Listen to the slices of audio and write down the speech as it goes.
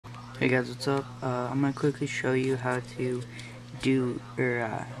Hey guys, what's up? I'm gonna quickly show you how to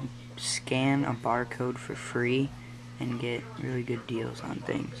scan a barcode for free and get really good deals on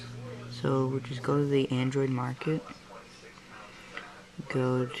things. So we'll just go to the Android market,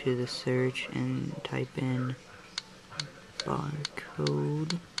 go to the search and type in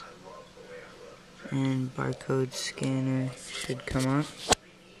barcode, and Barcode Scanner should come up,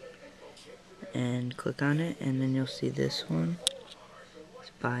 and click on it, and then you'll see this one. It's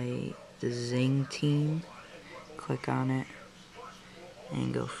by the ZXing Team. Click on it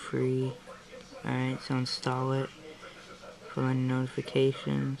and go free. Alright, so install it. Pull in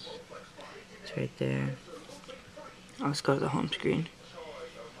notifications. It's right there. Let's go to the home screen.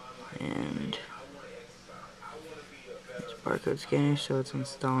 And it's Barcode Scanner, so it's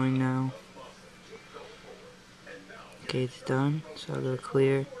installing now. Okay, it's done. So I'll go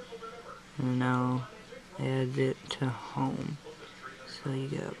clear. And now add it to home. So you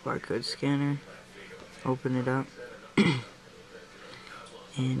got Barcode Scanner. Open it up.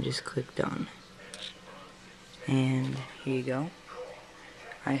 And just click done. And here you go.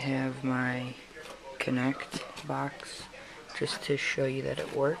 I have my connect box just to show you that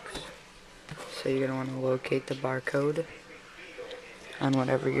it works. So you're going to want to locate the barcode on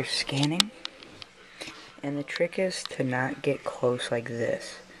whatever you're scanning. And the trick is to not get close like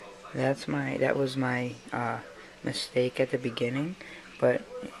this. That was my mistake at the beginning, but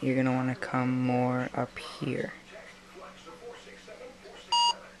you're going to want to come more up here.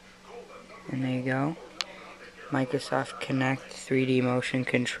 And there you go. Microsoft Connect 3D Motion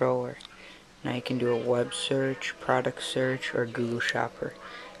Controller. Now you can do a web search, product search, or Google Shopper.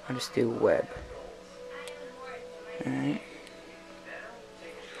 I'll just do web. Alright.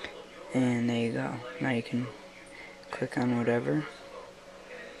 And there you go. Now you can click on whatever.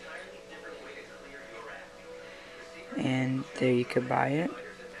 And there you could buy it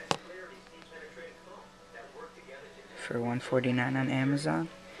for $149 on Amazon.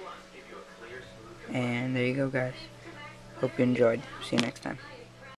 And there you go, guys. Hope you enjoyed. See you next time.